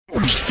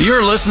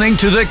You're listening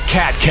to the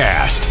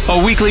KATcast,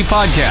 a weekly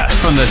podcast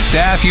from the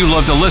staff you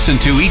love to listen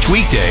to each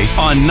weekday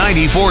on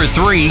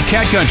 94.3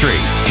 KAT Country.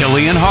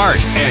 Killian Hart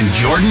and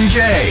Jordan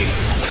J.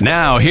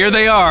 Now, here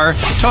they are,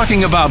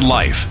 talking about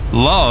life,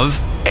 love,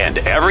 and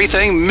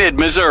everything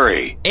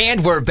mid-Missouri.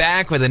 And we're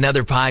back with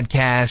another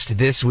podcast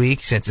this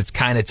week, since it's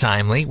kind of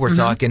timely. We're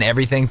talking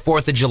everything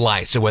 4th of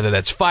July. So whether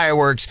that's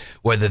fireworks,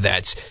 whether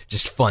that's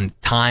just fun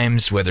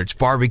times, whether it's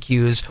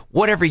barbecues,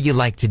 whatever you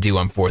like to do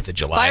on 4th of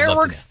July.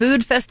 Fireworks,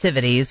 food,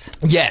 festivities.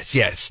 Yes,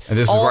 yes. And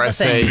this All is where I the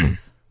say,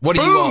 things. What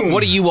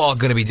are you all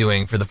going to be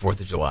doing for the 4th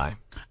of July?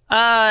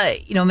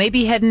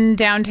 Maybe heading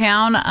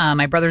downtown.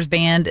 My brother's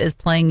band is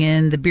playing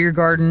in the beer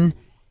garden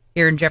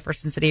here in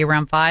Jefferson City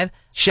around 5.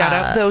 Shout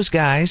out those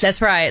guys.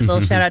 That's right. A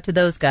little shout out to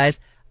those guys.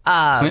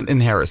 Clint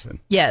and Harrison.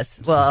 Yes.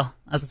 Well,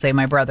 I was going to say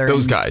my brother.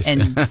 Those guys.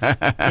 And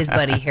his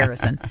buddy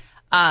Harrison.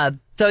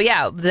 So,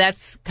 yeah,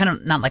 that's kind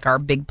of not like our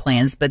big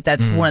plans, but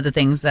that's one of the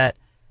things that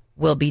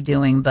we'll be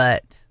doing.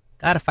 But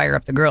got to fire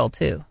up the grill,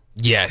 too.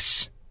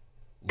 Yes.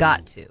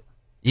 Got to.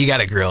 You got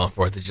to grill on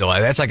 4th of July.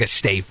 That's like a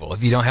staple.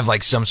 If you don't have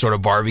like some sort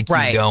of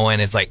barbecue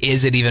going, it's like,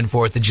 is it even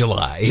 4th of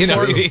July? You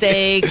know, pork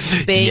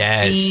steaks,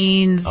 baked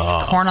beans,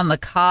 corn on the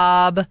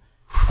cob,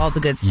 all the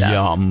good stuff.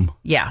 Yum.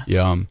 Yeah.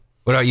 Yum.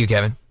 What about you,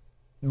 Kevin?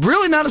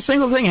 Really not a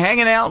single thing.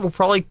 Hanging out. We'll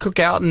probably cook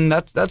out, and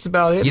that's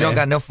about it. You don't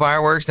got no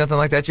fireworks, nothing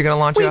like that you're going to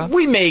launch off?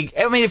 We make,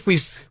 if we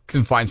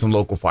can find some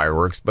local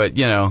fireworks, but,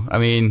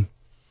 maybe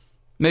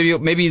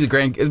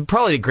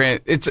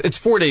it's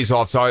 4 days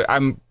off, so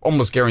I'm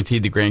almost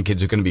guaranteed the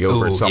grandkids are going to be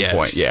over at some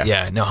point. Yeah.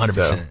 Yeah, no,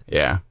 100%. So,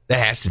 yeah.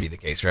 That has to be the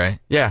case, right?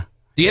 Yeah.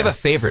 Do you have a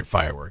favorite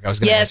firework? I was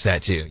going to ask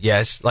that too.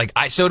 Yes. Like,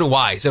 so do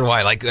I.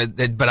 Like,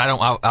 but I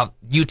don't,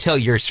 you tell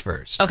yours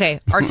first. Okay.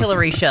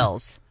 Artillery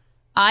shells.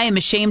 I am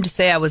ashamed to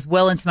say I was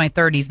well into my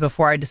 30s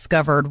before I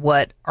discovered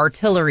what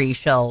artillery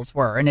shells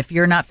were. And if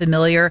you're not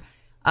familiar,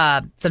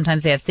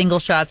 sometimes they have single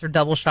shots or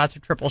double shots or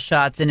triple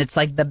shots, and it's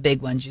like the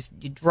big ones.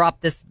 You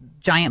drop this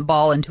giant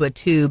ball into a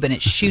tube and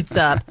it shoots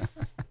up,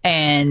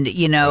 and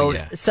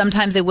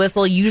sometimes they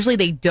whistle. Usually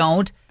they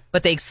don't,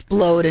 but they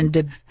explode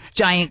into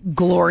giant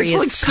glorious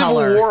it's like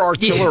color. Civil War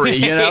artillery,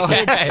 it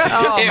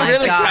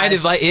really kind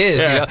of like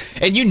is,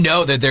 and you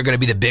know that they're going to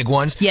be the big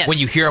ones when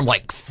you hear them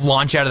like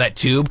launch out of that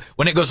tube.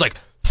 When it goes like,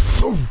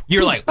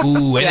 you're like,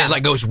 ooh, and it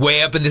like goes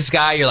way up in the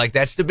sky. You're like,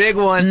 that's the big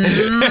one.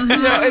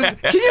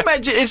 Can you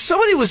imagine if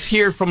somebody was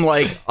here from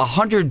like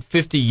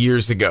 150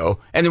 years ago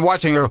and they're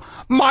watching and go,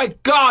 my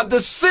God,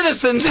 the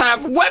citizens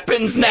have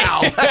weapons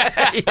now.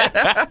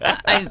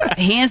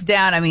 Hands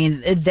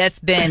down, that's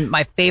been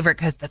my favorite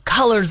because the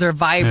colors are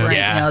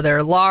vibrant.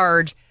 They're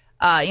large.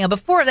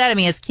 Before that,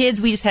 as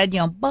kids, we just had,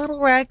 bottle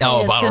rockets.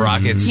 Oh, bottle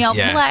rockets.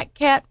 Black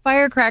cat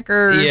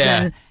firecrackers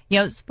and,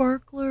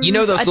 sparklers.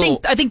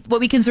 I think what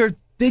we consider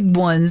big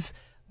ones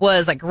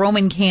was like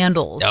Roman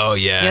candles. Oh,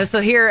 yeah. So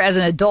here as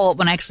an adult,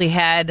 when I actually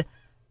had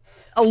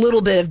a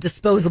little bit of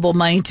disposable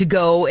money to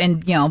go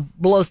and,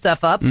 blow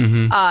stuff up,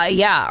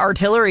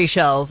 artillery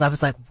shells. I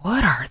was like,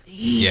 what are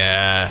these?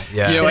 Yeah.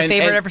 My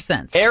favorite ever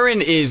since.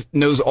 Erin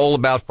knows all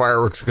about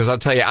fireworks because I'll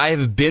tell you, I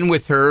have been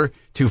with her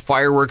to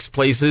fireworks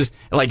places.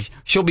 Like,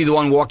 she'll be the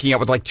one walking out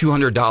with like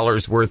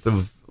 $200 worth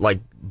of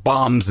like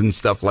bombs and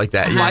stuff like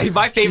that.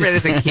 My favorite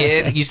as a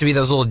kid used to be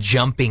those little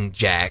jumping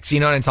jacks. You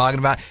know what I'm talking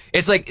about?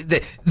 It's like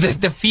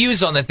the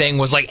fuse on the thing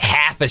was like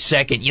half a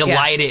second. You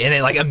light it and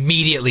it like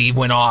immediately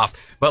went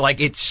off. But like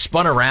it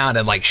spun around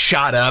and like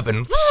shot up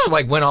and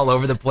like went all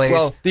over the place.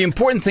 Well, the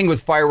important thing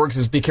with fireworks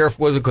is be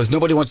careful with it because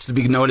nobody wants to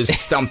be known as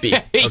Stumpy.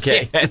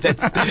 Okay,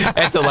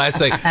 that's the last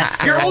thing.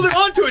 You're holding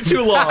on to it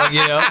too long.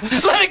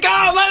 Let it go.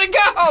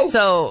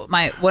 So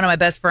one of my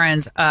best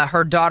friends,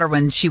 her daughter,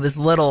 when she was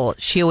little,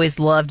 she always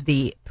loved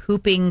the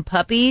pooping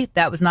puppy.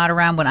 That was not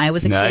around when I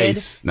was a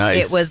kid.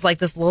 Nice. It was like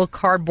this little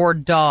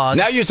cardboard dog.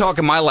 Now you're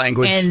talking my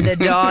language. And the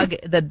dog,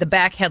 the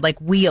back had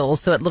like wheels,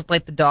 so it looked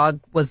like the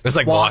dog was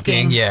like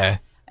walking. Yeah.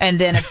 And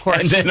then, of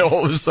course, and then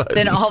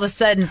all of a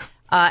sudden,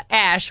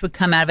 Ash would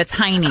come out of its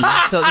hiney.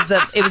 So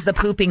it was the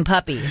pooping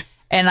puppy.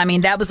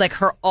 And that was like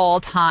her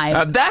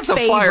all-time that's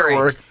favorite. A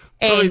firework.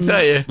 Let me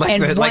tell you.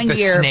 Like the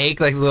snake,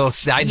 like the little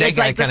snake.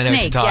 I kind of know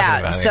what you're talking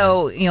about.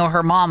 So,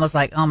 her mom was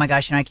like, oh my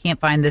gosh, I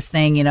can't find this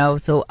thing,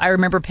 So I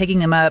remember picking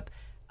them up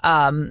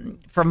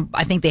from,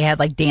 I think they had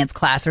like dance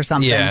class or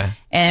something. Yeah.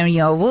 And,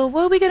 well,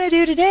 what are we going to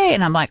do today?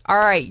 And I'm like, all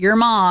right, your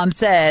mom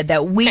said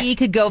that we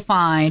could go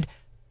find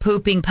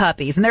pooping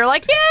puppies. And they're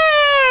like,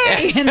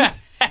 yay!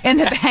 In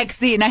the back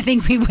seat. And I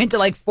think we went to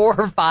like 4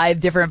 or 5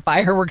 different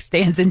fireworks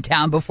stands in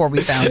town before we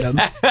found them.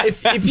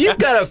 If you've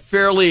got a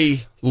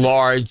fairly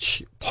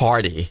large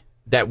party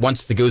that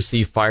wants to go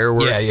see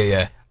fireworks,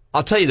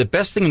 I'll tell you the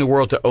best thing in the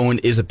world to own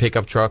is a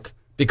pickup truck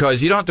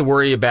because you don't have to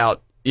worry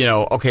about,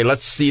 okay,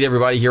 let's seat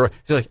everybody here.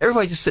 So like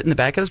everybody just sit in the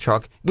back of the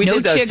truck. We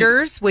did that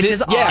chiggers, which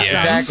is awesome.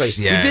 Yeah,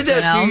 exactly. Yes. We did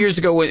that a few years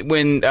ago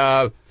when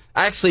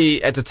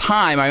actually, at the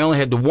time, I only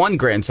had the one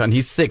grandson.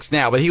 He's 6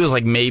 now, but he was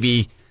like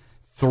maybe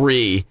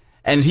 3.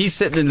 And he's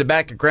sitting in the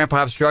back of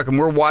Grandpa's truck, and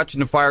we're watching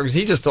the fireworks.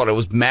 He just thought it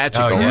was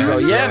magical. Oh, yeah.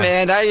 We go,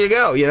 man, there you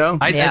go, you know?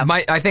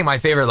 I think my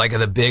favorite, like,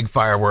 of the big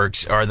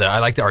fireworks are I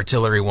like the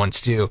artillery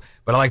ones, too.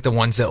 But I like the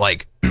ones that,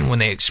 like, when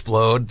they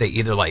explode, they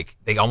either, like,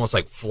 they almost,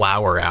 like,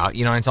 flower out.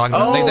 You know what I'm talking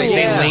about?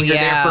 They linger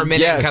there for a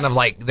minute, kind of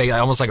like, they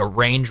almost like a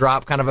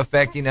raindrop kind of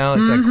effect, you know?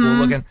 It's, like, cool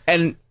looking.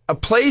 And a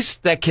place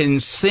that can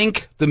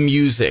sync the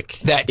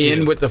music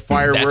in with the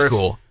fireworks. That's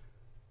cool.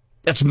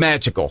 That's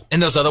magical. And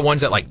those other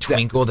ones that like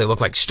twinkle, they look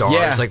like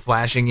stars, like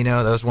flashing, you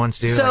know, those ones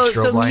too. So, like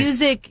strobe light.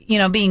 Music, you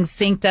know, being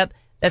synced up,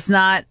 that's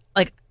not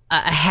like a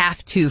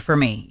have to for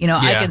me. You know,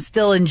 I can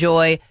still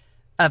enjoy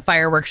a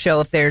fireworks show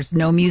if there's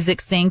no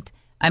music synced.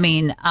 I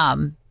mean,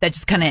 that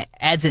just kind of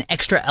adds an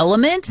extra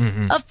element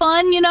of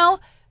fun, you know,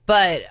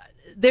 but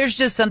there's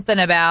just something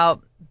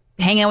about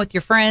hanging out with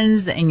your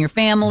friends and your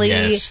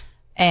family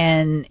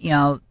and, you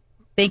know,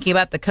 thinking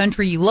about the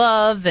country you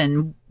love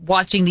and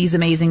watching these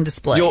amazing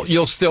displays.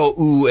 You'll still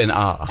ooh and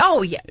ah.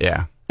 Oh, yeah.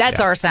 Yeah. That's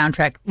our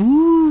soundtrack.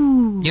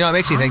 Ooh. You know, it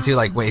makes you think, too,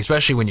 like,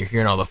 especially when you're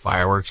hearing all the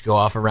fireworks go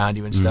off around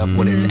you and stuff,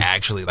 what it's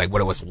actually, like,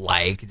 what it was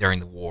like during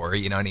the war,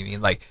 you know what I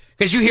mean? Like,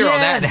 because you hear all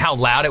that and how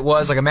loud it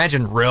was. Like,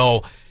 imagine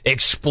real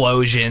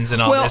explosions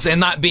and all this, and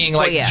not being,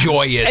 like,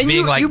 joyous, and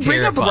being, like, you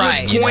bring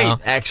terrifying. up a good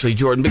point, actually,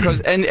 Jordan, because,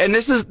 and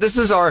this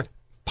is our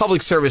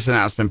public service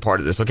announcement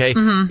part of this, okay?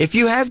 If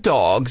you have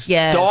dogs,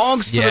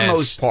 dogs for the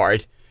most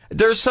part,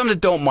 there's some that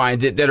don't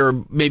mind it, that are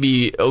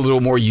maybe a little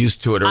more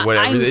used to it or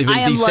whatever. They've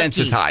been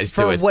desensitized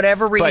to it. For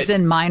whatever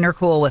reason, mine are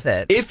cool with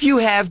it. If you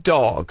have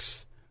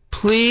dogs,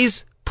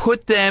 please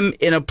put them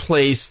in a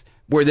place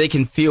where they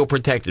can feel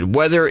protected,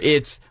 whether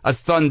it's a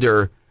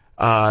thunder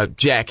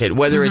jacket,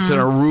 whether it's in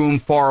a room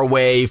far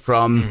away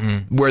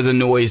from where the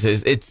noise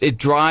is.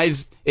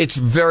 It's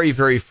very,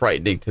 very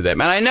frightening to them.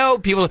 And I know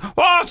people,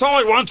 it's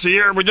only once a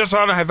year. We just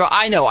ought to have fun.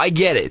 I know, I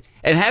get it.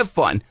 And have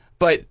fun.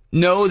 But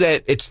know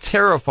that it's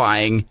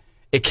terrifying.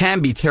 It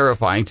can be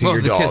terrifying to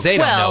your dog. Because they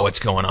don't know what's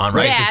going on,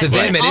 right? To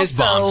them, it is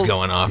bombs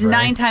going off, right?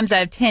 9 times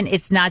out of 10,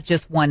 it's not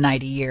just one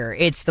night a year.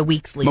 It's the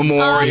weeks leading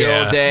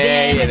Memorial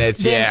Day, and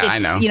it's I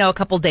know. You know, a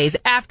couple days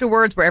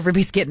afterwards where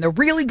everybody's getting the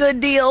really good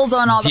deals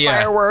on all the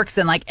fireworks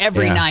and like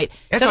every night.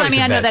 So, I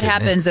mean, I know that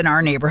happens in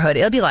our neighborhood.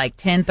 It'll be like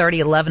 10:30,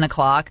 11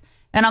 o'clock.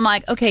 And I'm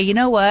like, okay, you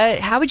know what?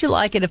 How would you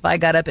like it if I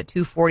got up at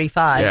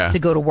 2:45 to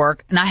go to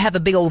work and I have a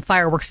big old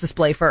fireworks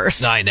display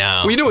first? I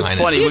know. Well, you know what's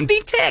funny? You'd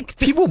be ticked.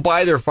 People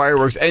buy their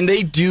fireworks and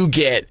they do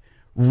get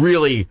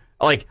really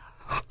like,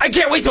 I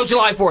can't wait till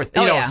July 4th.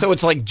 You know, so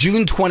it's like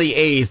June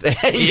 28th.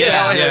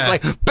 It's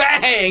like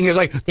bang. It's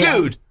like,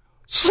 dude,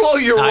 slow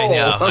your roll.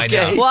 I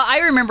know. Well,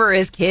 I remember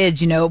as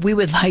kids, you know, we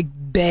would like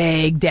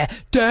beg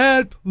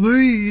Dad,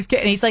 please.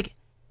 And he's like,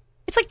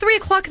 it's like 3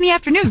 o'clock in the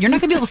afternoon. You're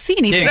not going to be able to see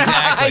anything.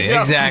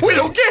 Exactly. We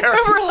don't care. And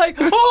we're like,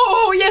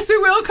 oh, yes, we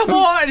will. Come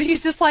on. And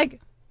he's just like,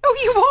 no,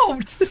 you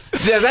won't.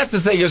 Yeah, that's the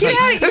thing. It's like,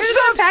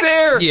 it's not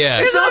fair. Yeah.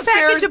 Here's a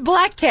package of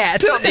black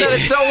cats.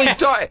 It's always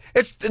dark.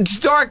 It's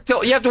dark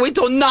till you have to wait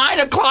till 9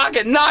 o'clock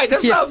at night.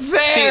 That's not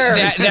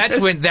fair.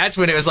 See, that's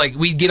when it was like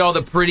we'd get all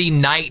the pretty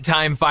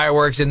nighttime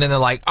fireworks, and then they're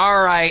like,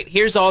 all right,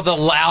 here's all the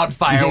loud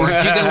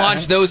fireworks. You can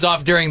launch those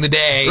off during the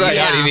day. Right. You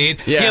know what I mean?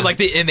 Yeah. You had like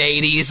the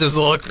M80s, those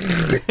little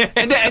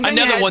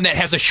another one that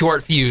has a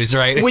short fuse,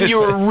 right? When you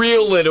were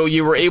real little,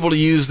 you were able to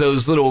use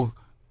those little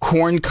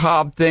corn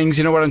cob things.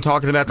 You know what I'm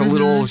talking about? The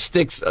little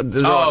sticks.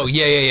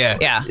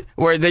 Yeah.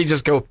 Where they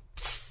just go,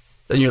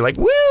 and you're like,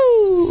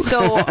 woo!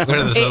 So what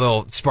are those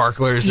little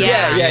sparklers?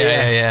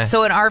 Yeah.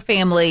 So in our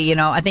family, you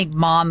know, I think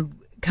Mom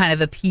kind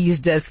of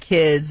appeased us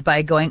kids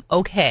by going,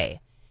 okay,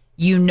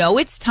 you know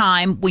it's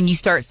time when you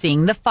start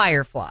seeing the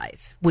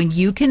fireflies. When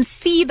you can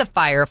see the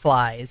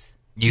fireflies,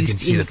 you can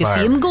see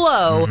them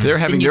glow. They're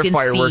having their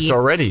fireworks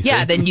already.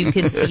 Yeah, then you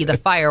can see the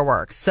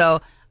fireworks.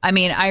 So, I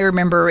mean, I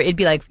remember it'd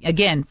be like,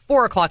 again,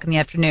 4 o'clock in the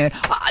afternoon.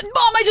 Mom,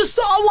 I just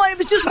saw one. It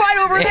was just right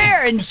over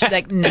there. And she's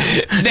like, no,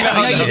 you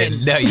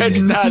didn't. No, you That's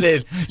didn't. not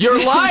it.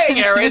 You're lying,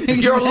 Aaron.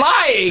 You're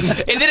lying.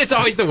 And then it's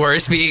always the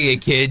worst being a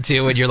kid,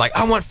 too, when you're like,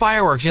 I want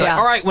fireworks. You're like,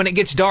 all right, when it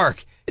gets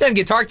dark. It doesn't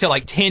get dark till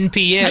like 10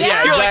 p.m.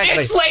 Yeah, You're exactly.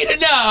 like, it's late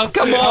enough.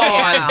 Come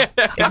on.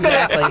 Yeah,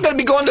 exactly. I'm gonna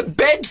be going to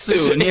bed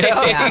soon. You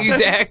know?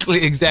 Exactly.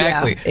 Yeah,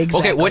 exactly.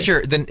 Okay,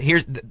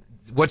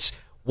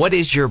 what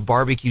is your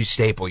barbecue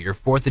staple, your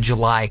 4th of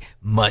July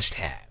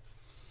must-have?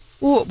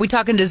 Ooh, we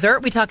talking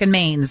dessert? We talking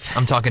mains?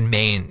 I'm talking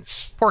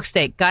mains. Pork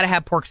steak. Gotta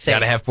have pork steak.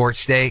 Gotta have pork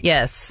steak?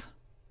 Yes.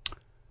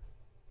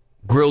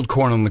 Grilled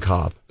corn on the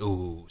cob.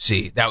 Ooh,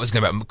 see, that was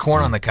gonna be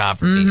corn on the cob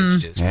for me.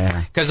 Is just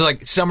because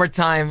like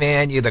summertime,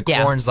 man, the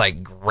corn's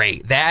like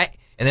great. That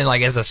and then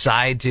like as a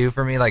side too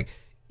for me, like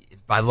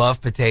I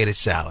love potato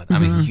salad.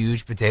 I'm a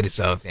huge potato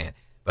salad fan,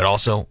 but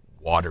also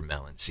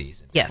watermelon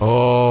season. Yes.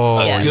 Oh,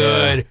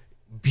 good,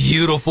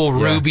 beautiful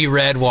ruby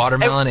red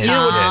watermelon. And,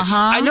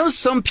 I know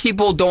some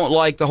people don't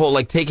like the whole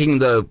like taking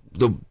the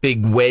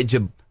big wedge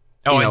of.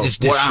 And just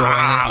destroying it.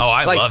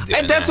 I love doing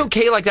and that's that.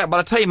 okay like that. But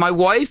I'll tell you, my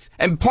wife,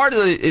 and part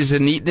of it is a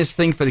neatness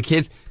thing for the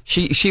kids,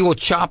 she will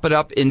chop it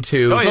up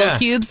into little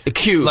cubes.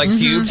 Cubes. Like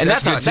cubes. And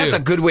that's a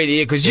good way to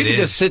eat it because you can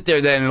just sit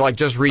there then and like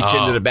just reach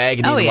into the bag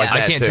and eat it like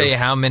that. I can't tell you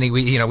how many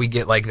we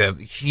get like the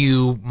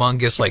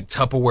humongous like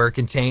Tupperware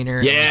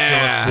container.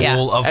 Yeah.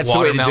 Full of that's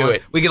watermelon. The way to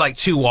do it. We get like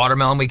 2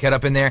 watermelon we cut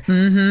up in there.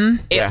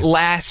 Mm-hmm. It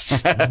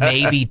lasts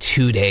maybe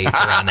 2 days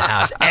around the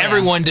house.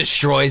 Everyone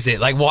destroys it.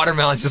 Like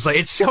watermelon's just like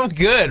it's so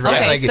good,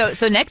 right? Okay, like,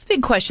 so next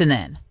big question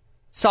then.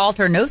 Salt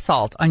or no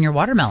salt on your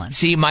watermelon?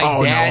 See, my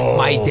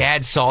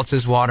dad salts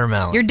his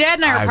watermelon. Your dad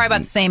and I are probably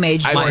about the same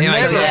age. I've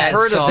never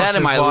heard of that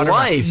in my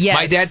life. Yes.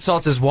 My dad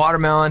salts his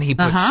watermelon. He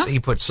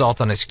puts salt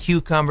on his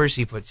cucumbers.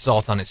 He puts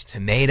salt on his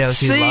tomatoes.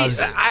 See, he loves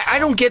it. I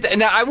don't get that.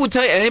 Now, I will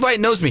tell you, anybody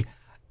that knows me,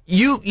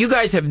 you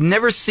guys have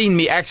never seen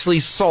me actually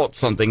salt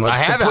something. Like I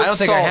haven't. I don't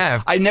think I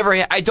have.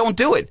 I don't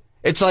do it.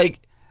 It's like...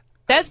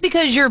 That's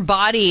because your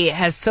body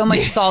has so much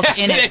salt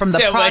in it from the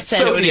processed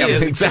sodium.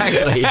 food.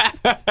 Exactly.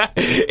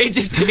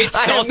 it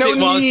salts it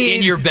while it's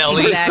in your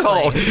belly.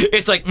 Exactly.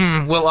 It's like,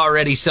 we'll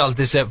already salt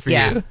this up for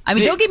you. I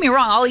mean, don't get me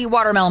wrong. I'll eat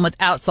watermelon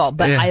without salt,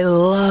 but I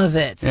love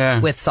it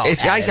with salt.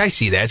 I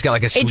see that. It's got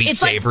like a sweet,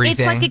 savory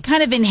thing. It's like it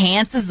kind of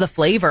enhancens the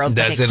flavor.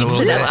 Does it a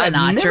little bit?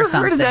 I've never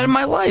heard of that in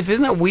my life.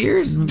 Isn't that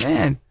weird?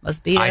 Man.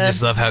 Must be. I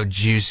just love how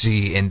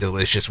juicy and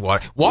delicious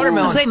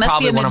watermelon is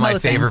probably one of my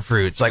favorite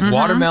fruits. Like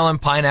watermelon,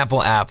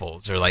 pineapple,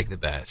 apples are like the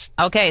best.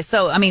 Okay,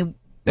 so I mean,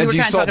 we were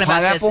kind of talking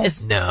about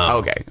this. No.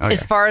 Okay.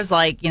 As far as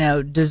like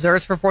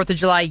desserts for 4th of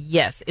July,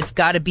 yes, it's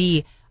got to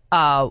be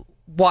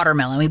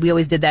watermelon. I mean, we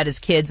always did that as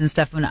kids and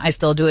stuff, and I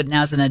still do it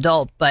now as an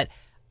adult. But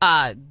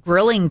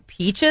grilling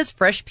peaches,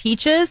 fresh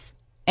peaches,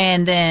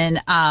 and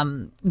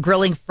then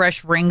grilling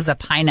fresh rings of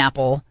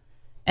pineapple.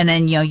 And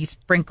then, you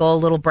sprinkle a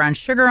little brown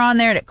sugar on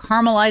there and it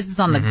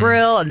caramelizes on the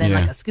grill. And then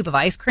like a scoop of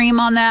ice cream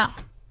on that.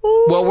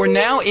 Ooh. Well, we're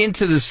now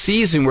into the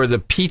season where the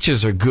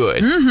peaches are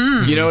good.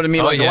 Mm-hmm. You know what I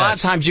mean? Like a lot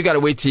of times you got to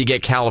wait till you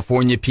get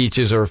California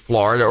peaches or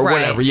Florida or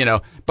whatever,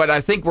 But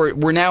I think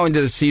we're now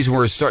into the season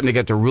where we're starting to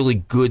get the really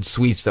good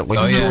sweet stuff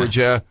like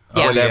Georgia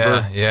or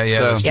whatever. Yeah.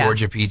 So, those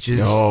Georgia peaches.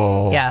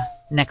 Oh. Yeah.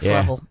 Next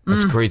level.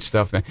 That's great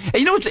stuff, man. And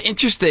you know what's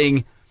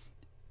interesting?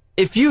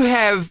 If you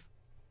have,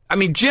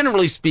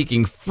 generally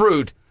speaking,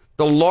 fruit,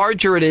 the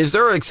larger it is,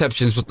 there are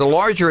exceptions, but the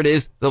larger it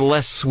is, the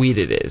less sweet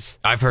it is.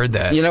 I've heard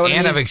that. You know what I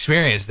mean? I've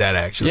experienced that,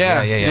 actually.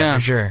 Yeah,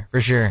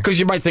 for sure. Because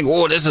you might think,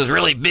 this is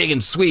really big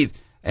and sweet,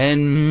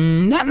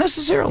 and not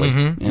necessarily.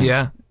 Mm-hmm.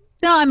 Yeah.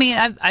 No,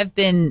 I've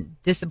been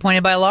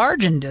disappointed by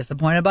large and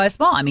disappointed by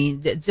small.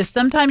 Just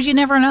sometimes you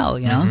never know,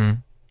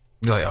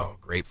 Mm-hmm.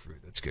 Like,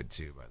 grapefruit, that's good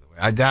too, by the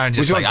way. I'm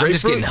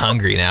just getting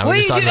hungry now. We're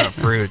just talking about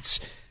fruits.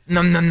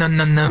 No.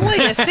 What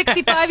are you,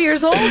 65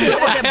 years old? Is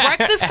it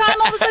breakfast time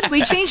all of a sudden?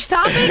 We changed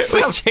topics?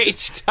 We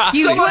changed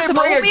topics. Somebody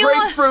bring a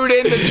grapefruit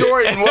into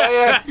Jordan, will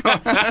ya?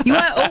 You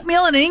want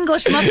oatmeal and an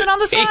English muffin on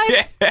the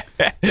side?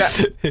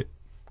 Yeah.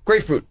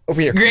 Grapefruit, over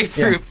here.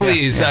 Grapefruit,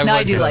 please. No,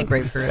 I do like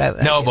grapefruit.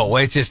 But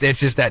it's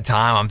just that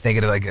time. I'm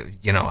thinking of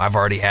I've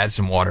already had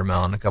some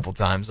watermelon a couple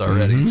times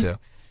already, so.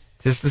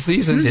 Tis the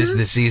season. Tis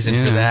the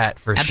season for that,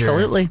 for sure.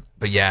 Absolutely.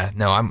 But yeah,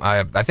 no,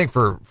 I think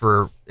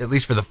for at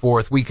least for the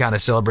 4th, we kind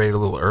of celebrated a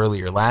little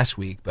earlier last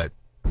week, but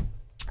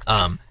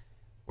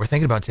we're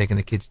thinking about taking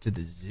the kids to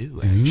the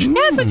zoo, actually.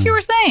 That's what you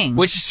were saying.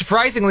 Which,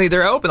 surprisingly,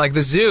 they're open. Like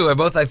the zoo,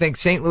 both, I think,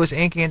 St. Louis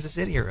and Kansas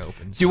City are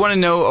open. Do you want to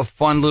know a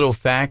fun little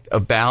fact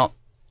about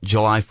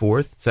July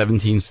 4th,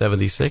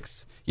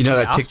 1776? You know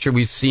that picture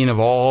we've seen of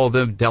all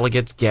the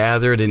delegates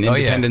gathered in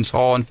Independence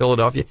Hall in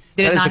Philadelphia?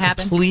 Did it not happen?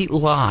 That is a complete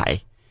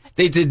lie.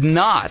 They did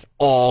not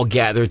all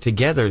gather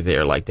together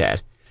there like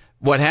that.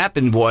 What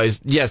happened was,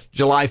 yes,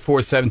 July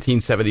 4th,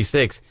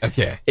 1776.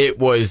 Okay. It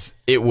was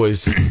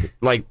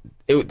like,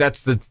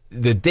 that's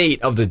the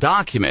date of the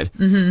document.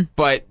 Mm-hmm.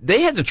 But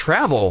they had to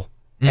travel.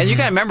 Mm-hmm. And you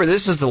got to remember,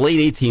 this is the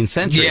late 18th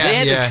century. They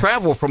had to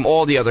travel from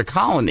all the other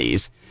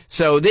colonies.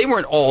 So they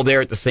weren't all there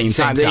at the same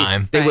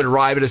time. They would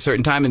arrive at a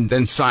certain time and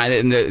then sign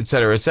it, and et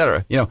cetera, et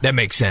cetera. That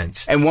makes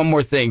sense. And one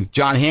more thing,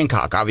 John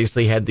Hancock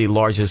obviously had the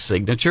largest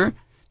signature.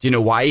 Do you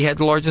know why he had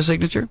the largest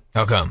signature?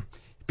 How come?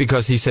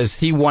 Because he says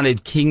he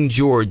wanted King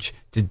George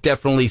to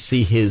definitely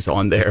see his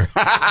on there.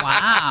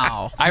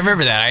 Wow. I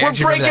remember that. We're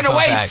breaking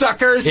away,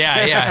 suckers.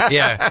 Yeah.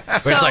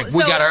 It's like,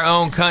 we got our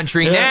own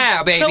country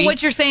now, baby. So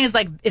what you're saying is,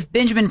 like, if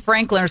Benjamin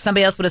Franklin or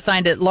somebody else would have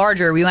signed it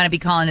larger, we want to be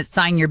calling it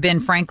Sign Your Ben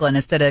Franklin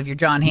instead of your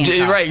John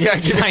Hancock. Right, yeah.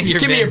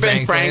 Give me your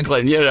Ben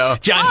Franklin,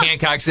 John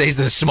Hancock says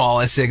the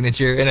smallest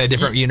signature in a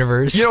different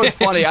universe. You know what's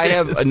funny? I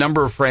have a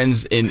number of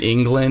friends in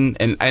England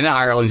and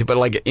Ireland, but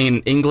like in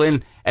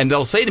England, and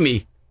they'll say to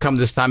me, come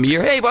this time of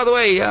year, hey, by the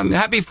way,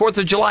 happy 4th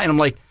of July. And I'm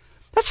like,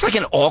 that's like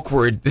an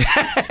awkward,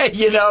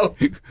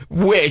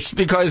 wish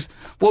because,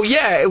 well,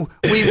 yeah,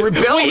 we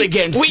rebelled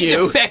against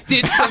you. We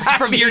defected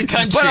from your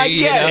country. But I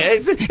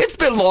get it. It's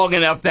been long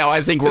enough now.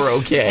 I think we're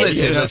okay.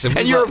 Listen.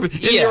 And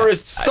you're a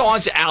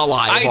staunch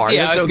ally of ours.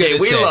 It's okay.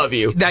 We love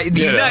you. The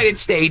United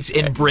States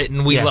and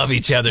Britain, we love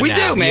each other now. We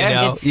do,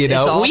 man. It's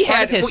all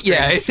part of history.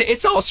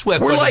 It's all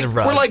swept under the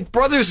rug. We're like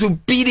brothers who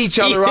beat each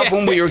other up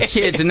when we were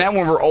kids, and now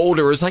when we're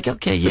older, it's like,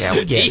 okay,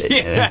 we get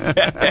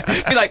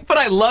it. Be like, but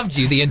I loved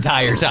you the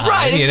entire time.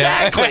 Right,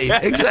 exactly,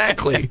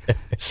 exactly.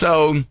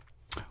 So,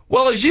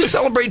 well, as you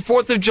celebrate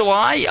 4th of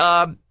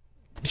July,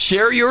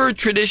 share your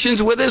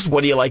traditions with us.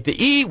 What do you like to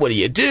eat? What do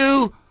you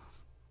do?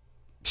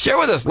 Share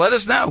with us. Let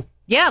us know.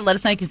 Yeah, let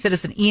us know. You can send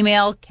us an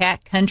email,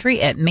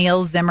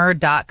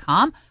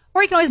 katcountry@mailzimmer.com,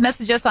 or you can always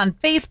message us on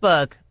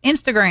Facebook,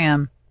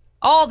 Instagram,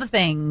 all the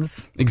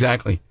things.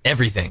 Exactly.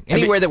 Everything.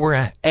 Anywhere that we're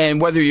at.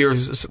 And whether you're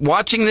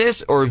watching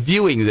this or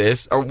viewing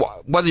this, or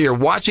whether you're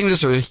watching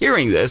this or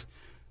hearing this,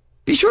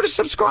 be sure to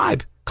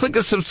subscribe. Click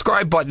the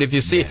subscribe button if you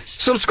see it.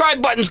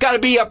 Subscribe button's got to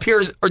be up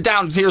here or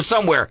down here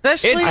somewhere.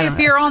 Especially if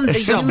you're on the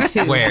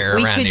YouTube.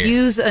 We could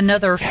use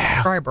another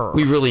subscriber.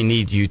 We really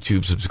need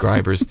YouTube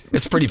subscribers.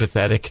 It's pretty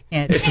pathetic.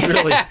 Yeah, it's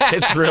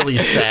really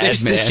sad,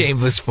 it's man. The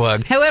shameless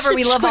plug. However,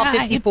 we love all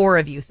 54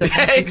 of you, so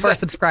thank you for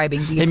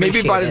subscribing. Hey,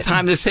 maybe by the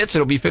time this hits,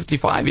 it'll be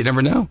 55. You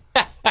never know.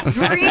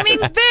 Dreaming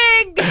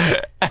big!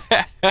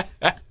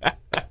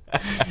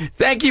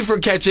 Thank you for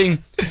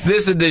catching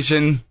this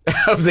edition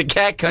of the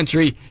KAT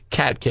Country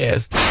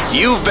KATcast.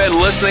 You've been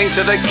listening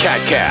to the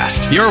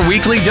KATcast, your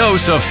weekly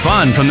dose of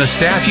fun from the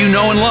staff you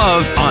know and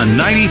love on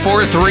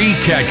 94.3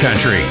 KAT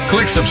Country.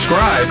 Click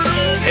subscribe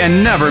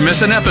and never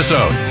miss an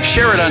episode.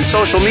 Share it on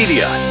social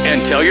media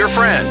and tell your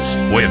friends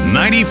with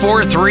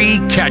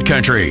 94.3 KAT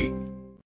Country.